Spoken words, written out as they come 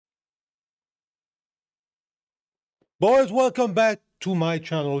Boys, welcome back to my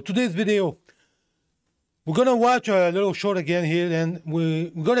channel. Today's video, we're gonna watch a little short again here, and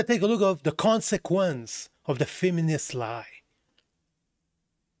we're gonna take a look at the consequence of the feminist lie.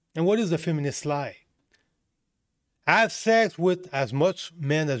 And what is the feminist lie? Have sex with as much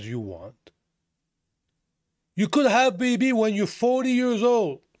men as you want. You could have baby when you're 40 years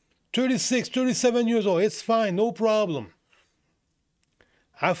old, 36, 37 years old. It's fine, no problem.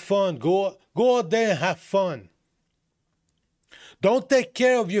 Have fun. Go out there and have fun. Don't take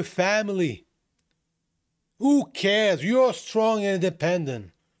care of your family. Who cares? You're strong and independent.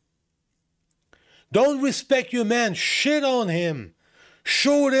 Don't respect your man. Shit on him.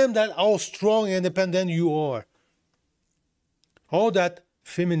 Show them that how strong and independent you are. All that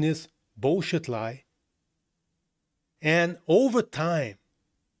feminist bullshit lie. And over time,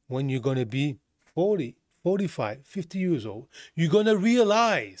 when you're going to be 40, 45, 50 years old, you're going to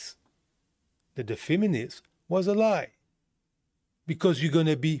realize that the feminist was a lie. Because you're going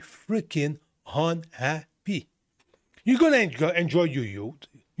to be freaking unhappy. You're going to enjoy your youth.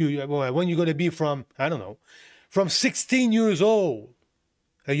 When you're going to be from, I don't know, from 16 years old,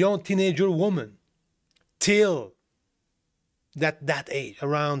 a young teenager woman, till that age,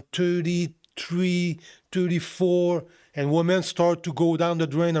 around 33, 34, and women start to go down the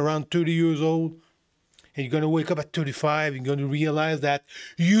drain around 30 years old. And you're going to wake up at 35, you're going to realize that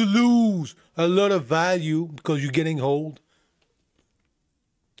you lose a lot of value because you're getting old.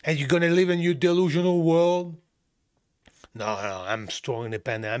 And you're going to live in your delusional world. No, I'm strong,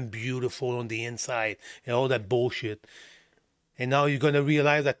 independent, I'm beautiful on the inside, and all that bullshit. And now you're going to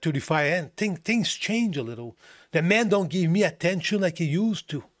realize at 35, and things change a little. The men don't give me attention like he used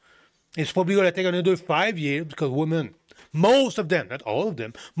to. It's probably going to take another 5 years because women, most of them, not all of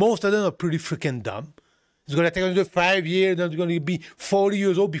them, most of them are pretty freaking dumb. It's going to take another 5 years, then you're going to be 40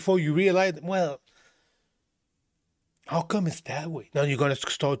 years old before you realize, well, how come it's that way? Now you're going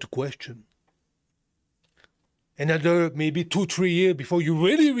to start to question. Another maybe 2-3 years before you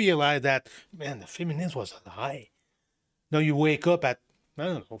really realize that, man, the feminism was a lie. Now you wake up at, I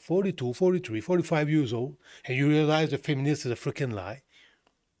don't know, 42, 43, 45 years old, and you realize the feminist is a freaking lie.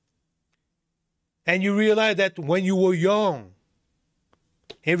 And you realize that when you were young,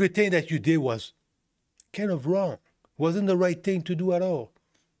 everything that you did was kind of wrong. Wasn't the right thing to do at all.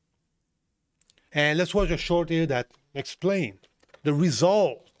 And let's watch a short here that explains the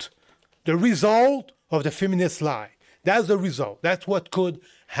result of the feminist lie. That's the result. That's what could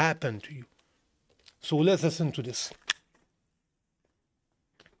happen to you. So let's listen to this.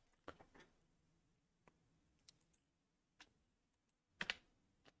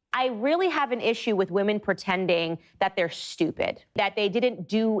 I really have an issue with women pretending that they're stupid, that they didn't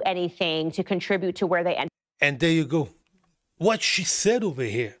do anything to contribute to where they ended. And there you go. What she said over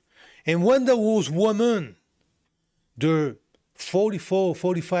here. And when there was women, they're 44,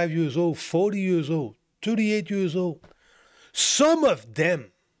 45 years old, 40 years old, 38 years old. Some of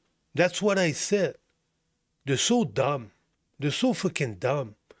them, that's what I said, they're so dumb. They're so freaking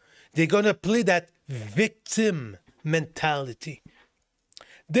dumb. They're going to play that victim mentality.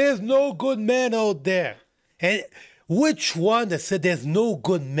 There's no good man out there. And which one that said there's no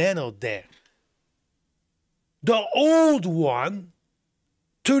good man out there? The old one,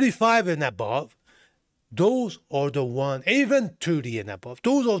 35 and above, those are the ones, even 30 and above,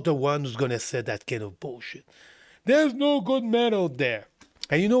 those are the ones who's going to say that kind of bullshit. There's no good man out there.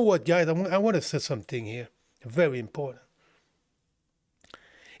 And you know what, guys? I want to say something here, very important.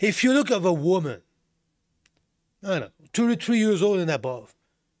 If you look at a woman, I don't know, 33 years old and above,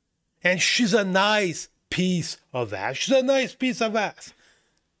 and she's a nice piece of ass. She's a nice piece of ass.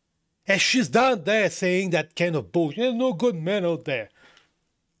 And she's down there saying that kind of bullshit. There's no good men out there.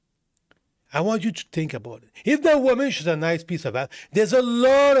 I want you to think about it. If that woman, she's a nice piece of ass, there's a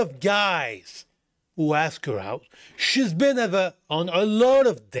lot of guys who ask her out. She's been on a lot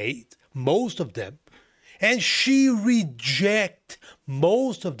of dates, most of them, and she rejects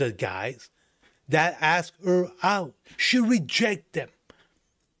most of the guys that ask her out. She rejects them.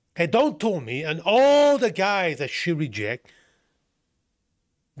 And don't tell me, and all the guys that she rejects,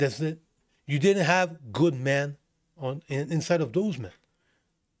 you didn't have good men inside of those men.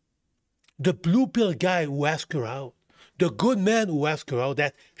 The blue pill guy who asked her out, the good man who asked her out,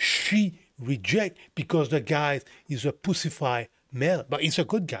 that she rejects because the guy is a pussified male. But he's a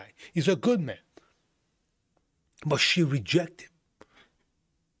good guy. He's a good man. But she rejects him.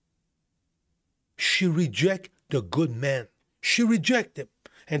 She rejects the good man. She rejects him.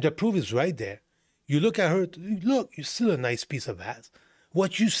 And the proof is right there. You look at her, look, you're still a nice piece of ass.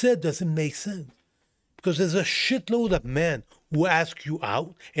 What you said doesn't make sense. Because there's a shitload of men who ask you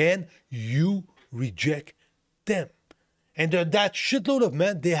out and you reject them. And that shitload of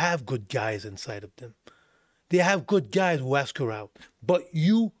men, they have good guys inside of them. They have good guys who ask her out, but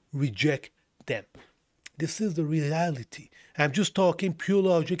you reject them. This is the reality. I'm just talking pure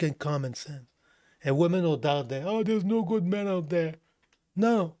logic and common sense. And women are down there, oh, there's no good men out there.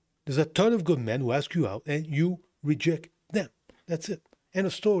 No, there's a ton of good men who ask you out and you reject them. That's it. End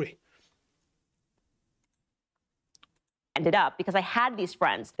of story. Ended up because I had these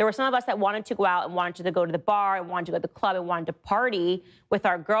friends. There were some of us that wanted to go out and wanted to go to the bar and wanted to go to the club and wanted to party with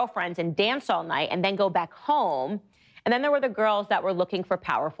our girlfriends and dance all night and then go back home. And then there were the girls that were looking for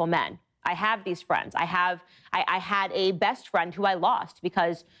powerful men. I have these friends. I had a best friend who I lost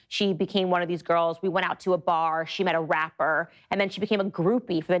because she became one of these girls. We went out to a bar, she met a rapper, and then she became a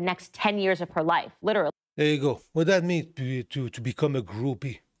groupie for the next 10 years of her life, literally. There you go. What that means to become a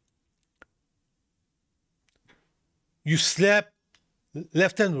groupie. You slept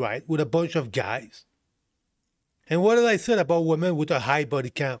left and right with a bunch of guys. And what did I say about women with a high body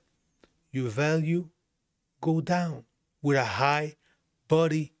count? Your value go down with a high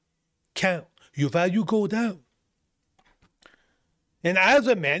body count. Your value go down. And as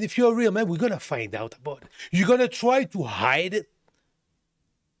a man, if you're a real man, we're going to find out about it. You're going to try to hide it.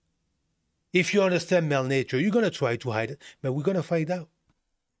 If you understand male nature, you're going to try to hide it, but we're going to find out.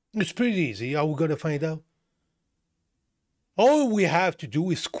 It's pretty easy. How are we going to find out? All we have to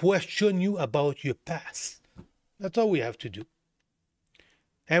do is question you about your past. That's all we have to do.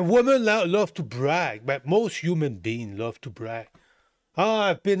 And women love to brag, but most human beings love to brag. Oh,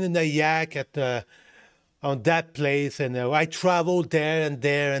 I've been in a yak on that place, and I traveled there and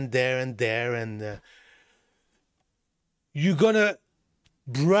there and there and there, and you're going to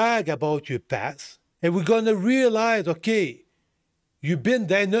brag about your past, and we're going to realize, okay, you've been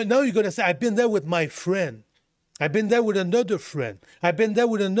there. Now you're going to say, I've been there with my friend. I've been there with another friend. I've been there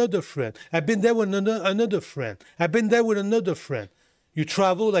with another friend. I've been there with another friend. I've been there with another friend. You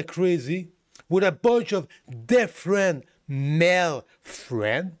travel like crazy with a bunch of different male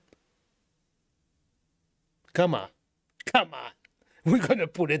friends. Come on. Come on. We're going to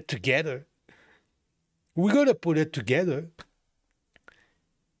put it together. We're going to put it together.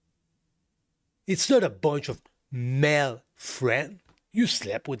 It's not a bunch of male friends. You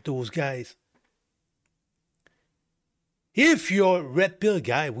slept with those guys. If you're a red pill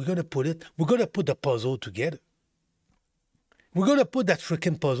guy, we're going to put the puzzle together. We're going to put that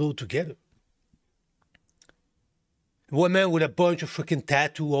freaking puzzle together. Women with a bunch of freaking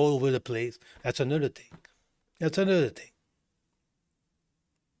tattoos all over the place. That's another thing. That's another thing.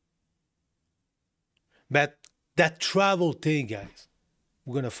 But that travel thing, guys,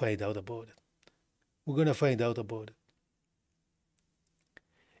 we're going to find out about it. We're going to find out about it.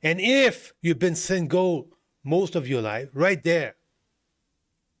 And if you've been single most of your life, right there,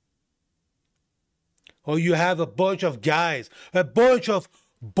 or you have a bunch of guys, a bunch of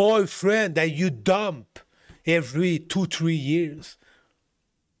boyfriends that you dump every 2-3 years,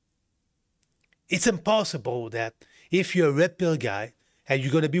 it's impossible that if you're a red pill guy and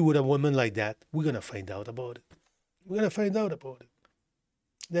you're going to be with a woman like that, we're going to find out about it. We're going to find out about it.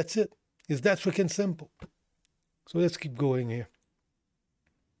 That's it. It's that freaking simple. So let's keep going here.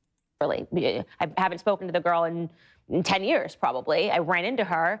 Really, I haven't spoken to the girl in 10 years, probably. I ran into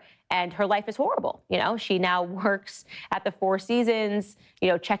her, and her life is horrible. You know, she now works at the Four Seasons, you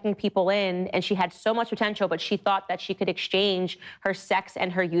know, checking people in, and she had so much potential, but she thought that she could exchange her sex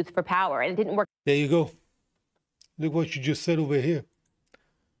and her youth for power, and it didn't work. There you go. Look what you just said over here.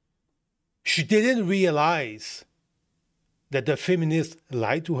 She didn't realize that the feminists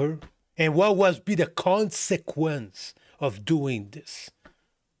lied to her, and what was be the consequence of doing this.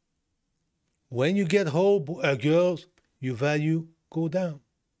 When you get home, girls, your value go down.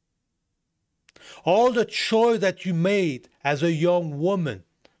 All the choice that you made as a young woman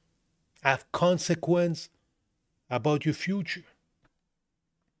have consequence about your future.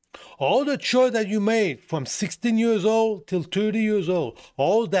 All the choice that you made from 16 years old till 30 years old,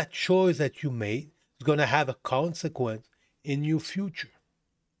 all that choice that you made is going to have a consequence in your future.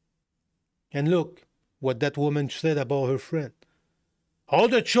 And look what that woman said about her friend. All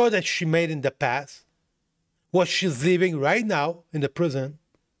the choice that she made in the past, what she's living right now in the present,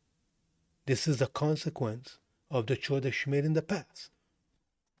 this is the consequence of the choice that she made in the past.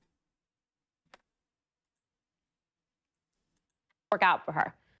 Work out for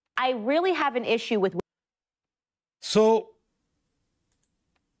her. I really have an issue with. So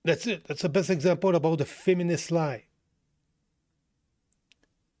that's it. That's the best example about the feminist lie.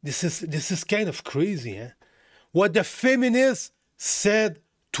 This is kind of crazy, eh? What the feminists said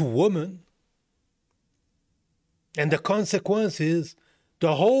to women, and the consequence is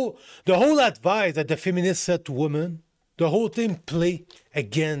the whole advice that the feminists said to women, the whole thing play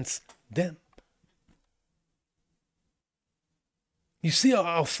against them. You see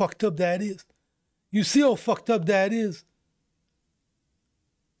how fucked up that is? You see how fucked up that is?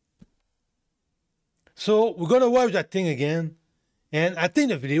 So we're going to watch that thing again. And I think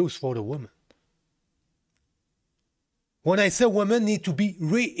the video is for the woman. When I say women need to be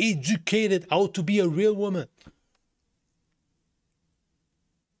re-educated how to be a real woman.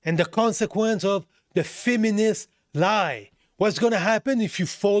 And the consequence of the feminist lie. What's going to happen if you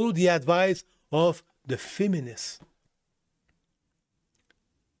follow the advice of the feminists?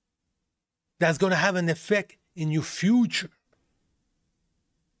 That's going to have an effect in your future.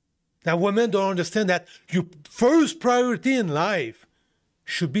 That women don't understand that your first priority in life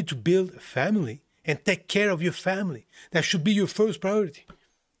should be to build a family and take care of your family. That should be your first priority.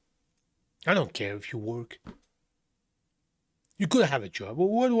 I don't care if you work. You could have a job. Well,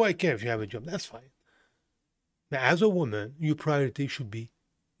 what do I care if you have a job? That's fine. Now, as a woman, your priority should be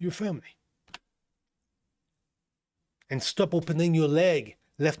your family. And stop opening your leg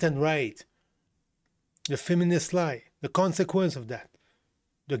left and right. The feminist lie. The consequence of that.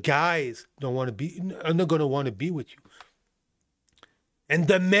 The guys are not going to want to be with you. And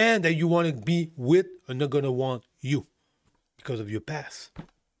the men that you want to be with are not going to want you because of your past.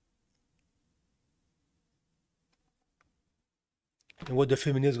 And what the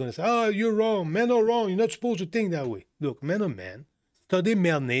feminist is going to say, oh, you're wrong. Men are wrong. You're not supposed to think that way. Look, men are men. Study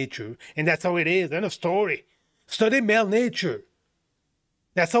male nature. And that's how it is. End of story. Study male nature.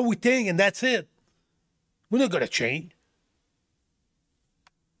 That's how we think, and that's it. We're not going to change.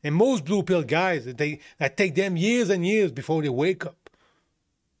 And most blue pill guys, that take them years and years before they wake up.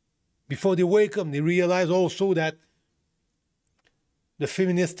 Before they wake up, they realize also that the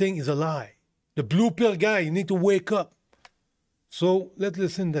feminist thing is a lie. The blue pill guy, you need to wake up. So let's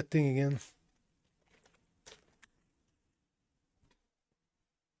listen to that thing again.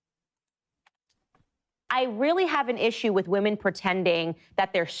 I really have an issue with women pretending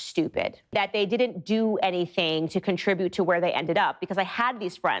that they're stupid, that they didn't do anything to contribute to where they ended up, because I had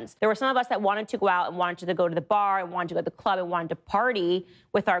these friends. There were some of us that wanted to go out and wanted to go to the bar and wanted to go to the club and wanted to party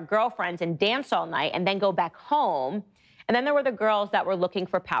with our girlfriends and dance all night and then go back home. And then there were the girls that were looking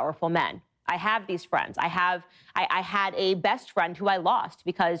for powerful men. I have these friends. I had a best friend who I lost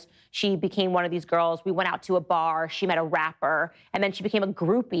because she became one of these girls. We went out to a bar, she met a rapper, and then she became a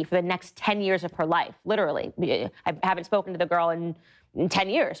groupie for the next 10 years of her life, literally. I haven't spoken to the girl in 10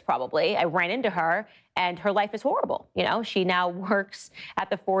 years, probably. I ran into her, and her life is horrible. You know, she now works at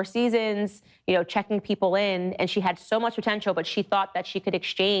the Four Seasons, you know, checking people in, and she had so much potential, but she thought that she could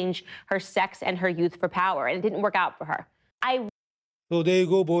exchange her sex and her youth for power, and it didn't work out for her. So there you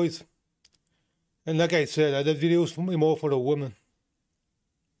go, boys. And like I said, that video is more for the woman.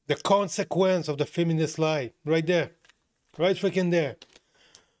 The consequence of the feminist lie. Right there. Right freaking there.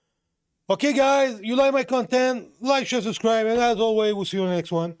 Okay, guys. You like my content? Like, share, subscribe. And as always, we'll see you on the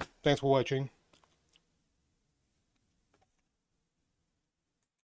next one. Thanks for watching.